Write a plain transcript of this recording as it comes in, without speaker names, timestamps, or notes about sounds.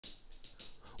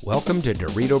Welcome to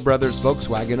Dirito Brothers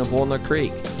Volkswagen of Walnut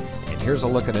Creek. And here's a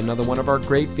look at another one of our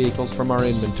great vehicles from our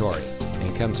inventory.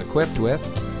 And comes equipped with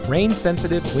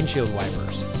rain-sensitive windshield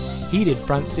wipers, heated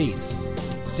front seats,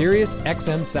 Sirius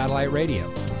XM satellite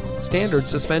radio, standard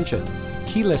suspension,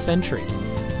 keyless entry,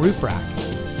 roof rack,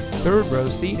 third row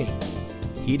seating,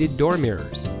 heated door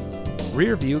mirrors,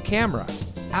 rear view camera,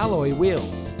 alloy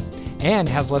wheels, and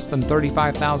has less than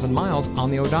 35,000 miles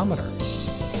on the odometer.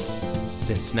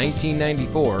 Since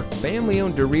 1994,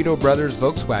 family-owned Dirito Brothers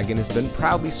Volkswagen has been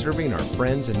proudly serving our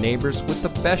friends and neighbors with the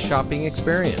best shopping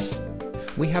experience.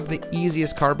 We have the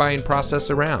easiest car buying process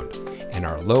around, and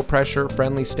our low-pressure,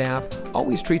 friendly staff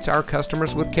always treats our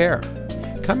customers with care.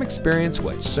 Come experience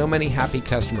what so many happy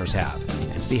customers have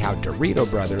and see how Dirito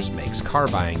Brothers makes car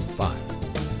buying fun.